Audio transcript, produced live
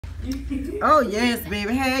Oh yes,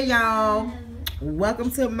 baby. Hey y'all.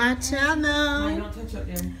 Welcome to my channel.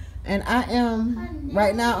 And I am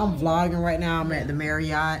right now. I'm vlogging right now. I'm at the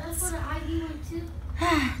Marriott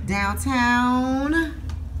downtown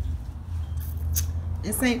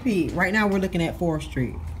in St. Pete. Right now we're looking at 4th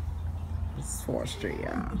Street. This is 4th Street,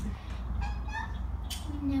 y'all.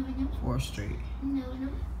 4th Street.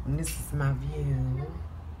 And this is my view.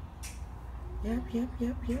 Yep.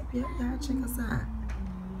 Y'all check us out.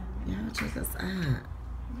 Y'all check us out.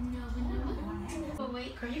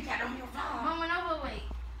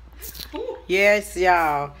 Yes,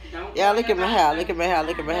 y'all. Y'all look at my hair. Look at my hair.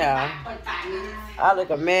 Look at my hair. I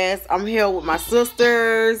look a mess. I'm here with my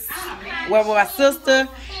sisters. Well, with my sister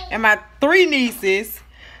and my 3 nieces.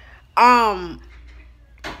 I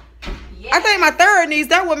think my 3rd niece,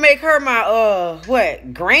 that would make her my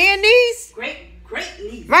what? Grand niece? Great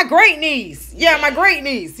niece. My great niece. Yeah, my great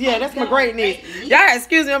niece. Yeah, that's my great niece. Y'all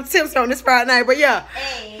excuse me, I'm tipsy on this Friday night, but yeah.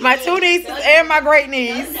 My 2 nieces and my great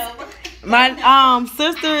niece. My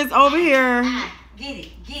sister is over here. Get it.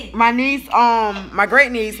 My niece, my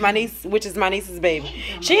great niece, which is my niece's baby.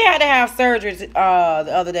 She had to have surgery the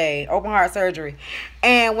other day, open heart surgery.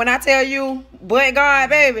 And when I tell you, but God,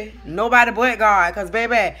 baby, nobody but God. Because,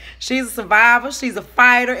 baby, she's a survivor, she's a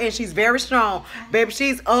fighter, and she's very strong. Baby,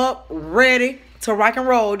 she's up, ready to rock and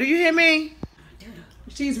roll. Do you hear me?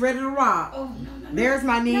 She's ready to rock. Oh, no. There's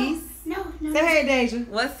my niece. No. Say hey, Deja.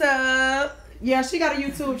 What's up? Yeah, she got a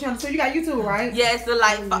YouTube channel. So you got YouTube, right? Yes, the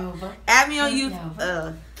add me on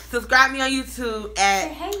YouTube. Subscribe me on YouTube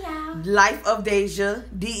at Life of Deja,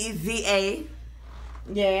 DEZA.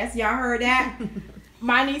 Yes, y'all heard that.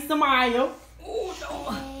 My niece Maya. Oh,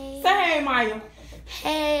 no. Say hey, Maya.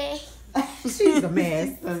 Hey. She's a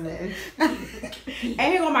mess. And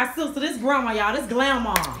here go my sister. This grandma, y'all. This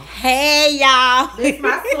grandma. Hey, y'all. This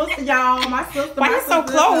my sister, y'all. My sister. Why you so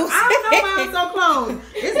close? I don't know why I'm so close.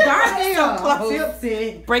 It's dark here. So close.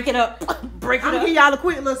 Tipsy. Break it up. Break it I'm up. gonna give y'all a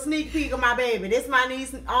quick little sneak peek of my baby. This my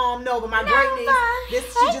niece, Nova, my great niece. This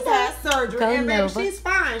she just had surgery. Go and baby, Nova. she's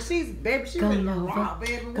fine. She's ready to rock,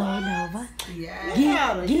 baby. Go What? Nova.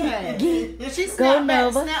 Yeah. And she Go snapback.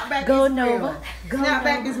 Nova. Snapback Go is Nova. real. Go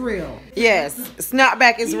Snapback Nova. is real. Yes,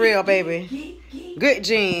 snapback is real, baby. Good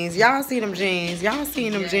jeans. Y'all see them jeans. Y'all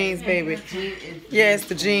seen them jeans, baby. Yes,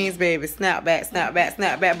 the jeans, baby.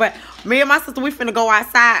 Snapback. But me and my sister, we finna go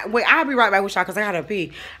outside. Wait, I'll be right back with y'all because I gotta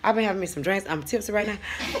pee. I've been having me some drinks. I'm tipsy right now.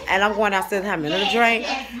 And I'm going downstairs having another drink.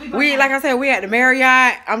 We, like I said, we at the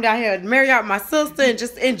Marriott. I'm down here at the Marriott with my sister and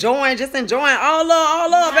just enjoying all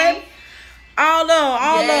love, baby. All love.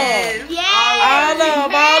 Yes. All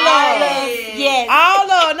love. Yes. All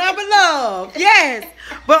love, number love. Yes.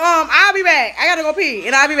 But I'll be back. I gotta go pee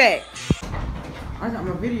and I'll be back. I got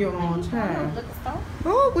my video on, child.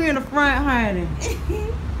 Oh, we in the front, honey.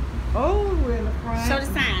 Oh, we're in the front. Show the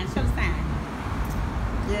sign.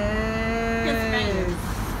 Yes.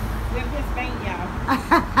 We're in Pennsylvania, y'all.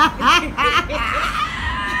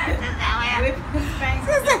 We're in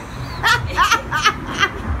Pennsylvania.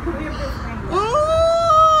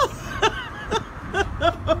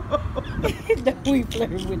 We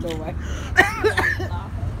flirting with the wife.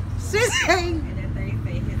 She's saying,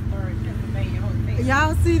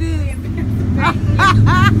 y'all see this?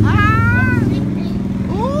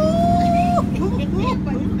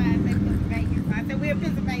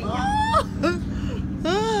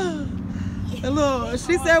 Look,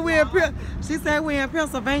 she said we're in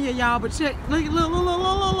Pennsylvania, y'all. But check, look. I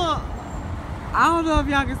don't know if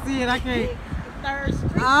y'all can see it. I can't. 3rd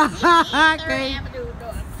Street. I can't.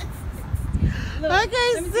 Look, I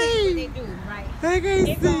can't see. They do, right? I can't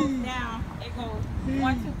It see. goes down. It goes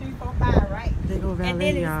 1, 2, 3, 4, 5, right? They go And then valet,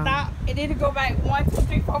 it y'all. stop. And then it go back 1, 2,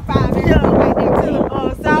 3, 4, 5. And it go right there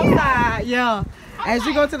to the South side, yeah. As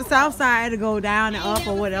you go to the south side, it'll go down and up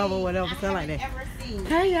or whatever, something like that.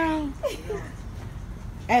 Hey, y'all.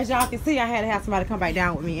 As y'all can see, I had to have somebody come back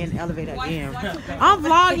down with me in the elevator again. I'm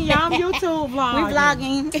vlogging, y'all. I'm YouTube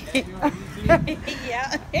vlogging. We vlogging.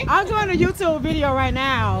 Yeah. I'm doing a YouTube video right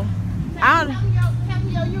now. Tell me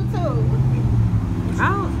your YouTube. I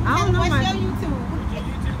don't know What's my. your YouTube?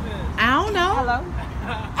 I don't know. Hello.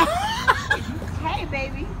 Hey,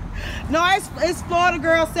 baby. No, it's Florida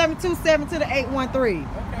Girl 727 to the 813.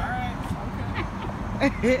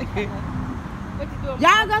 What you doing?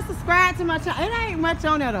 Y'all go subscribe to my channel. It ain't much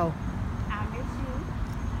on there though. I miss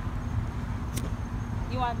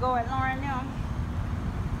you. You want to go at Lauren now?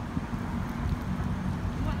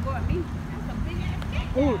 You want to go at me? That's a big ass cake.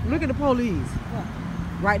 Oh, look at the police. What?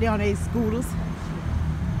 Right there on their scooters.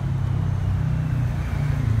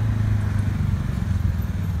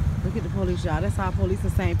 Look at the police, y'all. That's our police in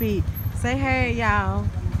St. Pete. Say hey, y'all.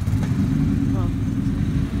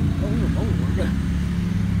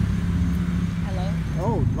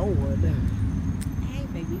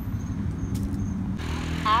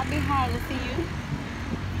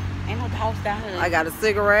 I got a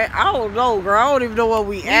cigarette. I don't know, girl. I don't even know where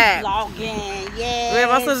we at. Vlogging, yeah. Man,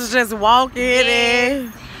 my sister's just walking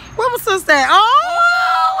in. Where my sister at?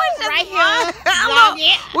 Oh, we just right here.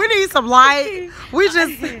 Vlogging. We need some light.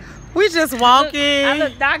 We just walking. I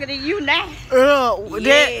look darker than you now.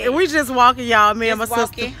 We just walking, y'all. Me and my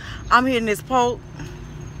walking. sister. I'm hitting this poke.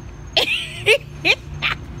 Did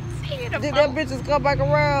that bitch just come back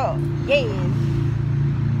around? Yes.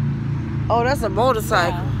 Oh, that's a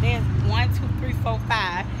motorcycle. There's 1, 2, 3, 4,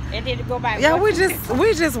 5, and then it go back. Yeah, we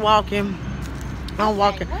just walking. I'm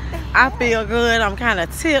walking. I feel good. I'm kind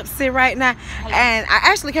of tipsy right now, and I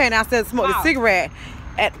actually came downstairs to smoke the cigarette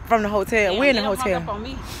from the hotel. We're in the hotel,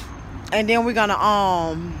 and then we're gonna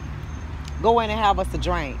go in and have us a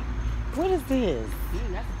drink. What is this?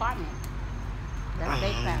 That's apartment. That's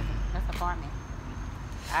Bay Plaza. That's apartment.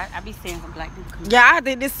 I be seeing some black people. Yeah, I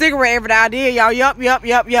did this cigarette every day. I did, y'all. Yup.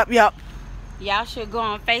 Y'all should go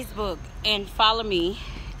on Facebook and follow me.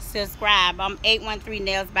 Subscribe. I'm 813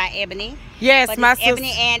 Nails by Ebony. Yes, but my it's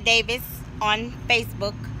Ebony Ann Davis on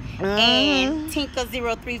Facebook and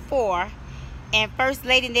Tinker034 and First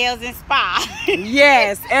Lady Nails and Spa.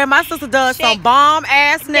 Yes, and my sister does some bomb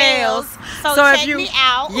ass nails. So check me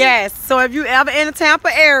out. Yes, so if you ever in the Tampa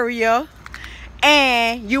area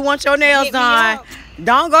and you want your nails done,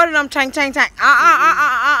 don't go to them chang.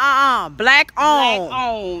 Black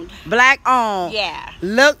owned. Yeah.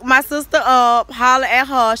 Look my sister up, holler at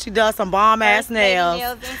her. She does some bomb ass nails.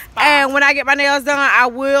 And when I get my nails done, I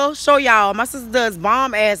will show y'all. My sister does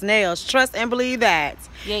bomb ass nails. Trust and believe that.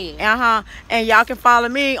 Yeah. And y'all can follow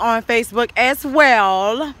me on Facebook as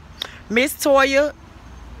well. MyzToya2U,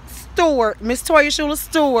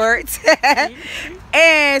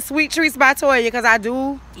 and Sweet Treats by Toya, because I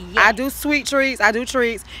do sweet treats, I do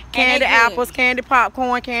treats, candy apples, candy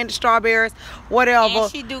popcorn, candy strawberries, whatever. And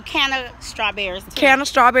she do can of strawberries too. Can of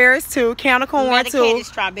strawberries too, can of corn medicated too.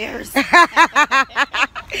 Strawberries.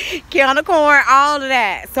 Can of corn, all of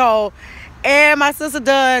that. So, and my sister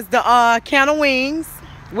does the can of wings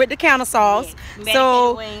with the counter sauce.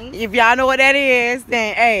 So if y'all know what that is,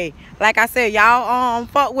 then hey, like I said, y'all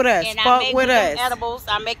fuck with us. And fuck with us. Edibles.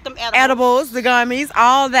 I make them edibles. Edibles, the gummies,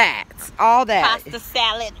 all that. Pasta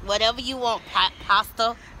salad, whatever you want.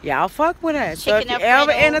 Pasta. Y'all fuck with us. Chicken so if you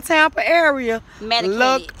ever in the Tampa area, medicated.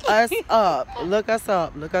 Look us up. Look us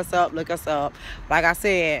up. Like I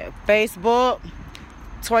said, Facebook,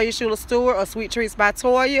 Toya2U or Sweet Treats by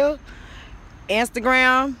Toya.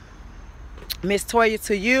 Instagram,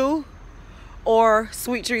 MyzToya2U or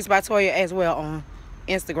Sweet Treats by Toya as well on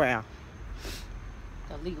Instagram.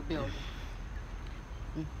 The legal building.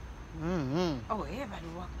 Oh, everybody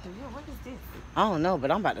walking through here. What is this? I don't know,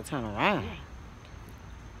 but I'm about to turn around.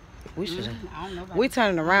 We should. I don't know. We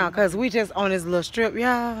turning around because we just on this little strip,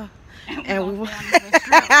 y'all. And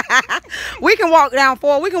we can walk down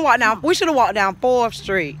 4th. We can walk down. We should have walked down 4th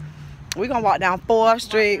Street. We gonna walk down 4th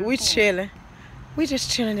Street. We chilling. We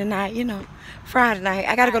just chilling tonight, you know. Friday night.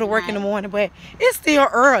 I gotta go to work in the morning, but it's still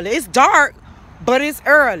early. It's dark, but it's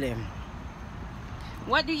early.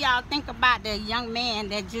 What do y'all think about the young man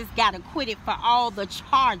that just got acquitted for all the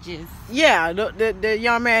charges? Yeah, the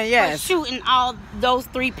young man, yes. For shooting all those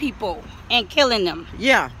 3 people and killing them.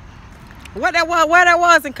 Yeah. Where that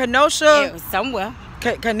was in Kenosha? It was somewhere.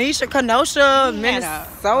 Kenosha,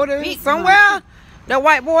 Minnesota, somewhere. That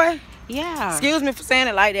white boy? Yeah. Excuse me for saying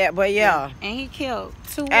it like that, but yeah. And he killed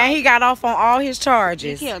 2 white. And he got off on all his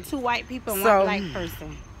charges. He killed 2 white people and 1 black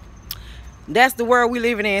person. That's the world we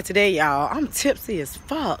living in today, y'all. I'm tipsy as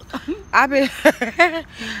fuck. I've been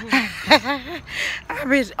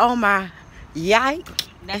on my yike.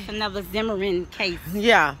 That's another Zimmerman case.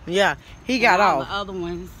 Yeah. He got off. The other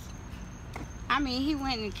ones. I mean, he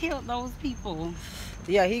went and killed those people.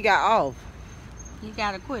 Yeah, he got off. He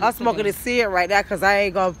got acquitted. I'm smoking this cigarette right now because I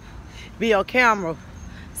ain't gonna be on camera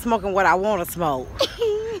smoking what I want to smoke.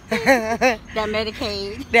 That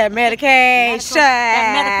Medicaid. That medication.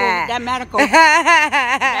 That medical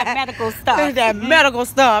stuff. That medical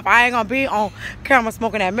stuff. I ain't gonna be on camera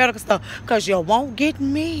smoking that medical stuff because you won't get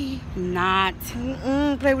me. Not.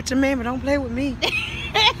 Play with your man, but don't play with me.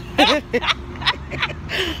 Play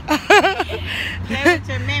with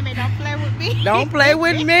your mammy, don't play with me. Don't play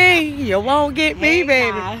with me. You won't get me,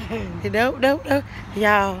 baby. No.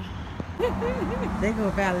 Y'all. They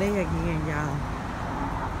go ballet again, y'all.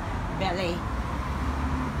 Ballet.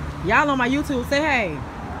 Y'all on my YouTube, say hey.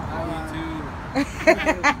 Hi,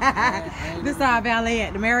 YouTube. This is our ballet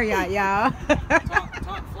at the Marriott, y'all.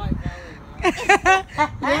 Top flight ballet.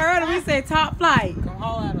 You heard him? We said top flight. Come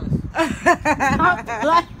holler at us.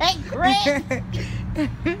 Hey, great.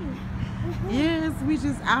 Yes, we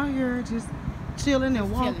just out here just chilling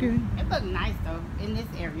and walking. look nice though in this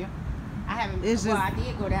area. I haven't. It's well, just- I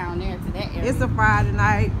did go down there to that area. It's a Friday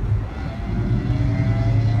night.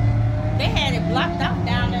 They had it blocked off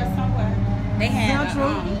down there somewhere. They had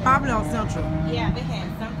Central, probably on Central. yeah, they had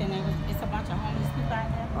something. It's a bunch of homeless people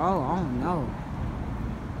out there. Oh, I don't know.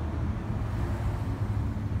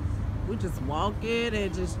 We just walking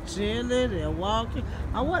and just chilling and walking.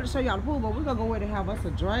 I wanted to show y'all the pool, but we're gonna go in and have us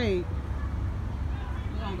a drink.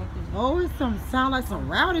 We're gonna go through. Oh, it's sound like some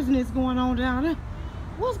rowdiness going on down there.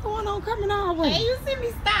 What's going on coming our way? Hey, you see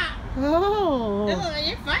me stop? Oh. They look like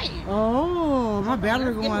you're fighting. Oh, my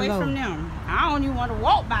battery Let's get going away from low. them. I don't even want to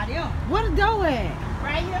walk by them. Where the door at?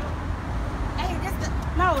 Right here. Hey, this the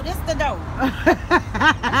door. Let's go this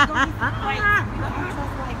way. We don't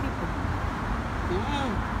trust white people.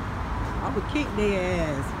 I'm gonna kick their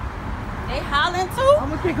ass. They hollering too. I'm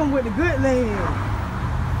gonna kick them with the good leg.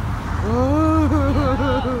 Ooh.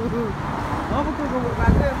 I'm gonna kick them with my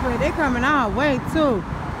good leg. They coming our way too.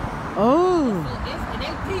 Oh.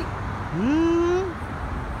 They peep.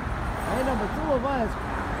 Ain't number 2 of us.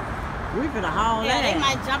 We finna haul Yeah, that. they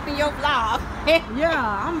might jump in your vlog.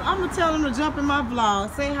 Yeah, I'm gonna tell them to jump in my vlog.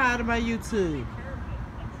 Say hi to my YouTube.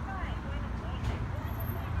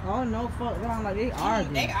 Oh no, fuck down like they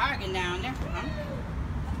arguing. They arguing down there. Huh?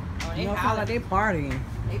 Oh, they You know, feel hollering. like they partying.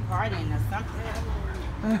 They partying or something.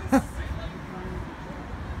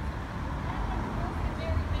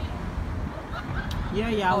 Yeah,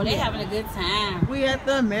 y'all. Oh, they having a good time. We at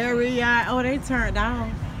the Marriott. Oh, they turned off.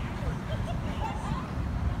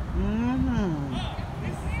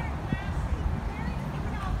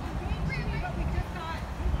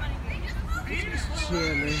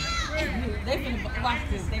 Chilling. They finna watch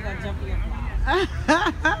this. They gonna jump in your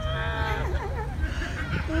vlog.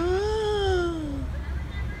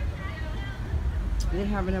 They're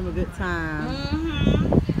having them a good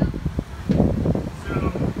time.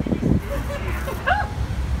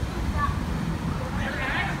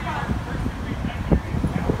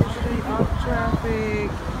 Off traffic.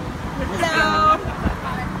 Hello.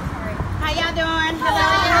 How y'all doing?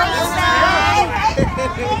 Hello.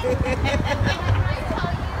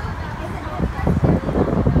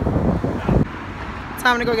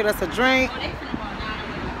 Time to go get us a drink. Oh, they finna go down there.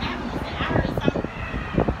 I heard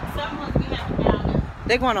something must be happening down there.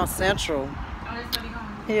 They're going on Central. Oh, that's where they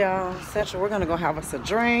going. Yeah, Central. We're gonna go have us a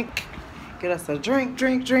drink. Get us a drink.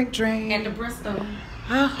 And the Bristol.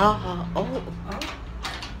 Oh.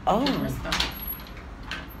 Oh. Bristol.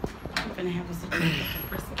 We're finna have us a drink at the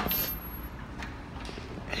Bristol.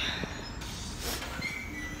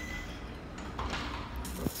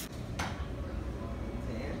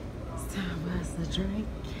 It's time for us to drink.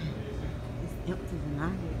 It's empty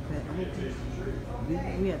tonight, but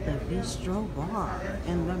we at the bistro bar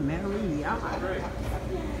in the Marriott. Yes.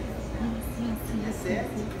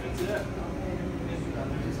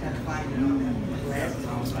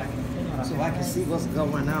 So I can see what's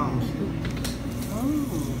going on.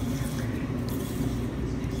 Oh.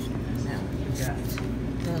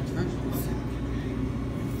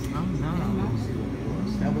 Oh no.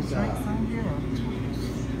 That was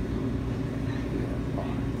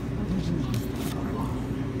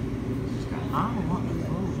I don't want the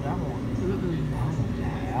food. I want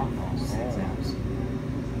alcohol. 6 ounces.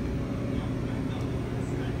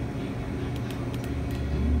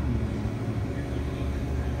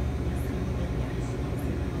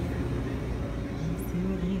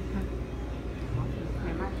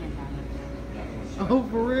 Oh,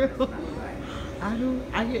 for real? I do.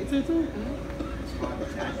 I get to too.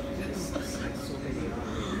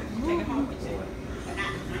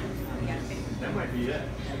 That might be it.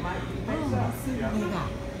 Let's see what they got.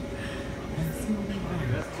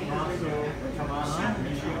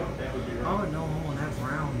 Oh no, that's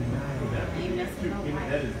round. That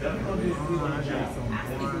is definitely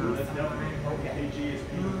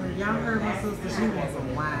Y'all heard my sister, she wants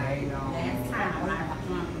some wine, y'all. Last time when I was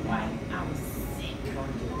drunk and white, I was sick.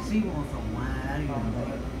 She wants some wine.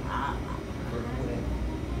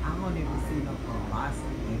 I don't even see no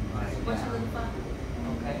philosophy. What you looking for?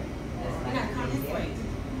 Okay. You gotta come this way.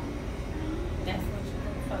 That's what you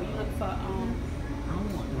look for. You look for I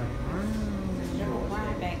want the brown. there's a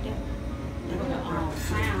wine back there. There's a crown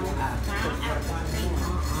apple.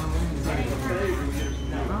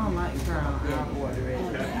 I don't like crown apple.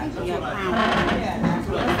 Yeah, crown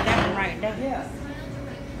apple. That's that one right there.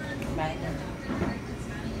 Right there.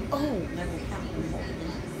 Oh,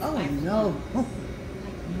 oh no.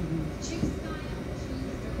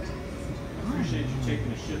 Appreciate you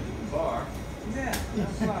taking a shift to the bar. Yeah,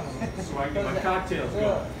 that's fine. So I can get my cocktails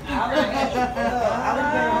going. I was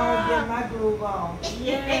getting home getting my groove on.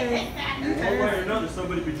 One way or another,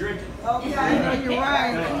 somebody be drinking. Okay, I know you're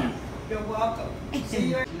right. Thank you. You're welcome. See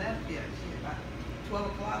you left here. About 12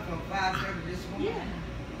 o'clock or 5:30 this morning. Yeah.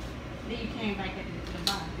 Then you came back at the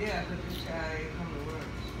bar. Yeah, because this guy ain't come to work.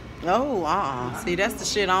 Oh, See, that's the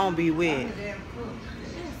shit I don't be I'm with. a damn cook.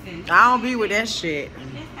 Listen, I don't be with that shit. this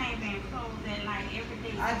thing been closed at like every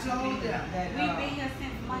day. I told them that. We've been here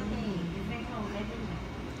since Monday. It's been closed every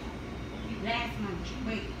day. Last Monday.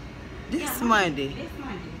 Wait. This Yeah, Monday. This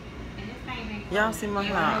Monday. And this thing been closed. Y'all see my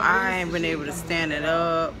car? I ain't been able to stand it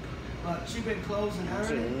up. But she been closing Do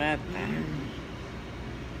early. nothing.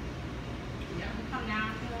 Yeah, we come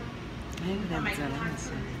down here. I ain't Come never back to done the that.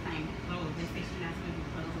 hospital. This thing closed. They say she's not supposed to be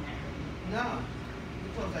closing that early. No. We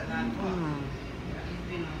close at 9 o'clock. Mm. It's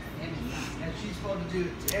been on 7 times. And she's supposed to do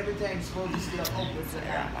everything's supposed to still open to I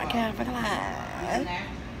 9 can't o'clock. fucking lie.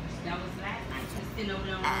 That was last night. She was sitting over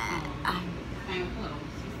there on the phone. Thing closed.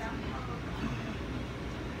 She stopped me.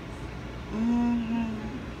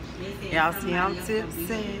 They said Y'all see, I'm somebody else gonna be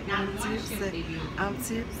tipsy. here. Now, I'm one shift tipsy. they do. I'm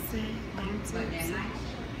tipsy. I'm But that tipsy. night,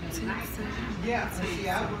 the night Tipsy. time. Yeah, see,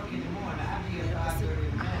 I work in the morning. I'll be at 5:30 in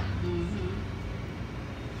the morning.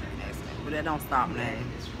 But that don't stop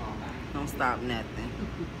nothing. It's wrong. Don't stop nothing.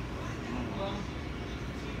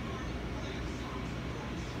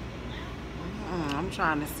 I'm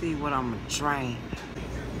trying to see what I'm gonna drink.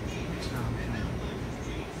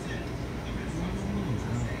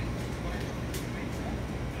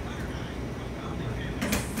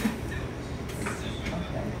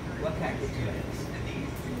 What can I get you next?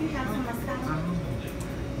 You have some masala?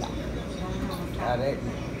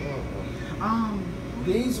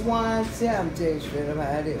 These wines here, I'm telling you straight up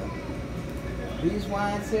how it is. These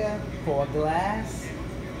wines here, for a glass,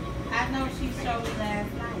 I know she showed me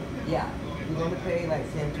last night. yeah, you're gonna pay like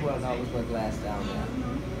 $10, $12 for a glass down there.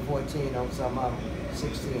 14 on some of them,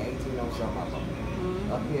 16, 18 on some of them.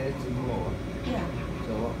 Up here it's more. Yeah.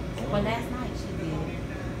 So, Well, last night she did.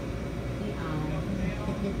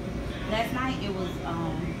 Last night it was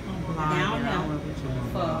down there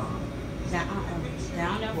for down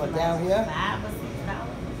there for What, like down here? $5 or $6.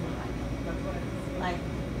 Like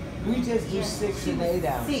we just do yeah, 6 she and was 8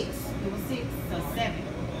 ounces. 6. It was 6 or 7,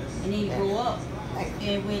 and then you go up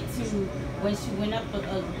and went to when she went up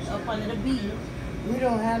under the B. We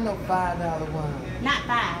don't have no $5 wine. Not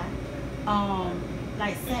 5,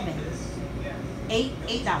 like 7,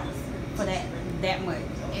 $8 for that much,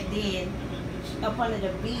 and then up under the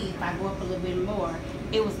B, if I go up a little bit more,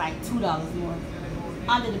 it was like $2 more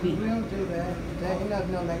under the B. We don't do that. That ain't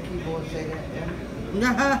nothing on that keyboard say that.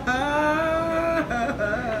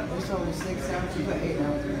 It's only 6 ounces or 8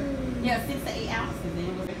 ounces. Yeah, 6 to 8 ounces. And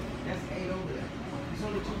it was That's 8 over there. It's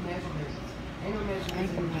only 2 measurements. Ain't no measurements.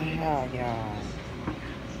 Ain't gonna hell, y'all.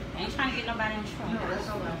 ain't trying to get nobody in trouble. No, that's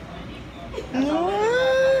all right.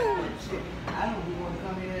 Shit, I don't even want to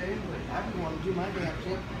come here anyway. I just want to do my damn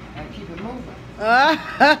shit and keep it moving.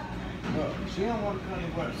 Look, she don't want to come to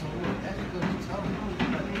work, so that's good to tell her.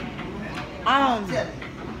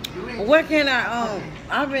 What can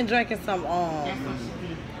I've been drinking some That's what she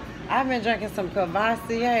did. I've been drinking some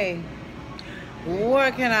Cavassier.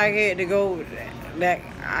 What can I get to go with that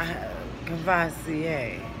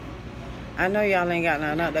Cavassier? I know y'all ain't got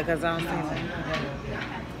nothing up there because I don't see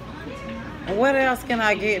that. What else can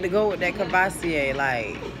I get to go with that Cavassier?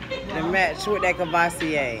 Like, to match with that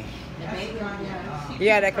Cavassier?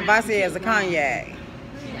 Yeah, that Cavassier is a cognac.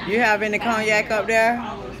 You have any cognac up there?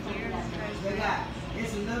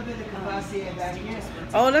 It's a little bit of Cavassier back here.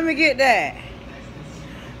 Oh, let me get that.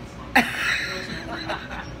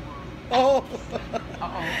 Oh.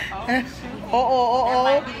 That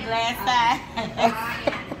might be the last side.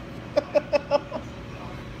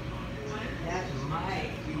 That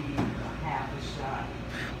might be half a shot.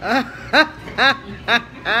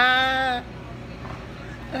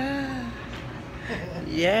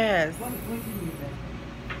 Yes. What do you need, babe?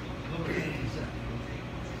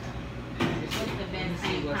 What's the best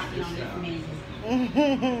thing popping on this menu?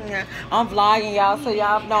 I'm vlogging y'all, so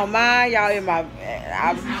y'all don't mind. Y'all in my,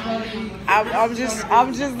 I'm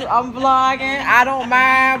vlogging. I don't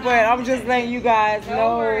mind, but I'm just letting you guys know.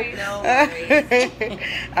 Don't worry. I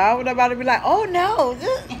don't know about to be like, oh no.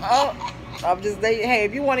 Oh, I'm just letting, hey,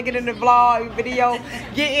 if you want to get in the vlog video,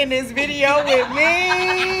 get in this video with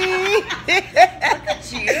me. Look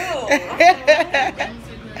at you.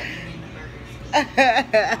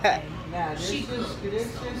 Now, this is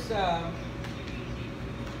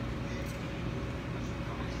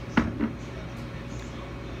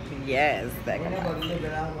Yes, that I'm can not going to live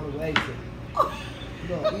it. I don't want to waste it.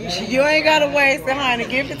 Look. You ain't gotta waste it, honey.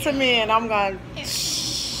 Give it to me, and I'm gonna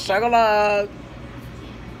struggle up.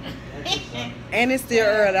 And it's still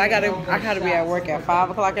early. I gotta be at work at 5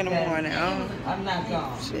 o'clock in the morning. I'm not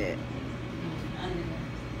gone. Shit.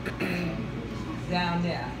 Down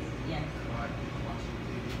there. Yeah.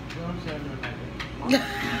 Don't say nothing.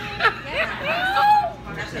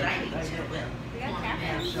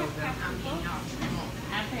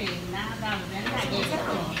 I paid $9.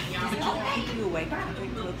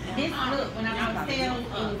 This look when I was sales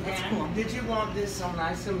down. Did you want this on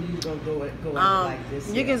ice or you gonna go it like this?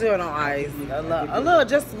 You can do it on ice. A little,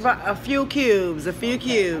 just a few cubes. A few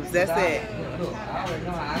cubes. That's it. Look, I already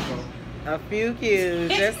know how I go. A few cubes.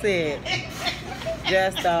 That's it.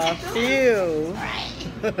 Just a few.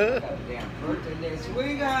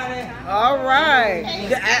 We got it. All right.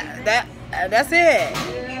 That's it.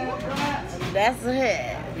 That's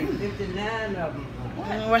it. 59 of them.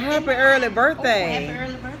 Well, happy early birthday.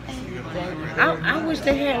 Happy early birthday. I wish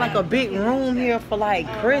they had like a big room here for like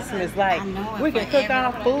Christmas. Like we can cook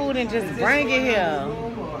our food and just bring it here. No,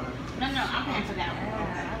 I'm paying for that one.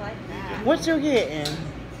 I like that. What you getting?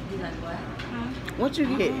 You like what? What you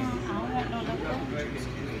getting? I don't want no local.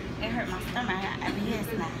 It hurt my stomach. I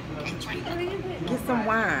BS now. Get some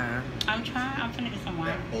wine. I'm finna get some wine.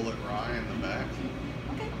 That bullet rye in the back.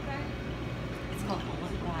 Okay. It's called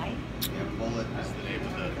bullet rye. Yeah, bullet is the name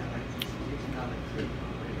of the.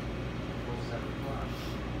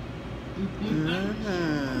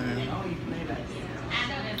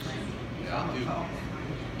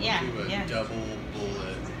 Yeah, I'll do a double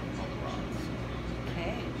bullet on the rocks.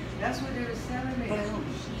 Okay. That's what they were selling me.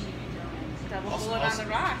 Double bullet on the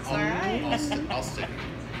rocks, alright. I'll stick.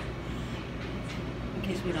 In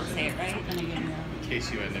case we don't say it right. In case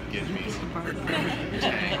you end up getting me some I'm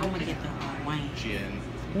gonna get the wine. gin.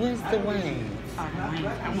 Where's the wine? I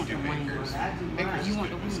want the wine. You want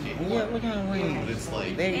the wine? Yeah, what kind of wine? It's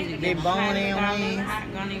like They bone-in wings.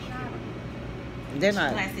 They're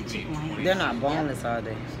not. Classic chicken wings. They're not boneless, are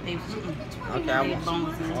they? They Okay, I want.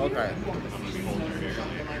 Okay.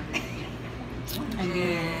 And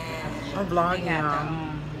then I'm vlogging, y'all.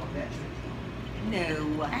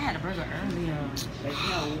 no, I had a burger earlier.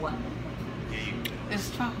 No, it's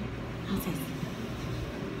strong.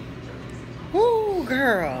 Woo,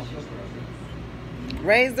 girl.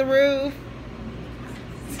 Raise the roof.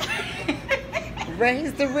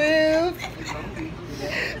 Raise the roof.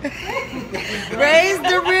 Raise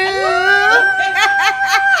the roof.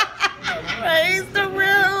 Raise the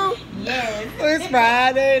roof. Yes. It's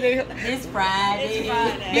Friday. It's Friday.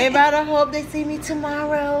 They better hope they see me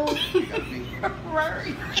tomorrow. They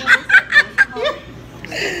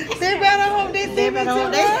better hope they see me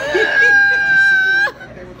tomorrow.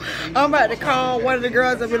 I'm about to call one of the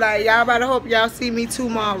girls and be like, y'all better hope y'all see me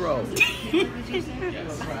tomorrow.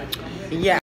 Yeah.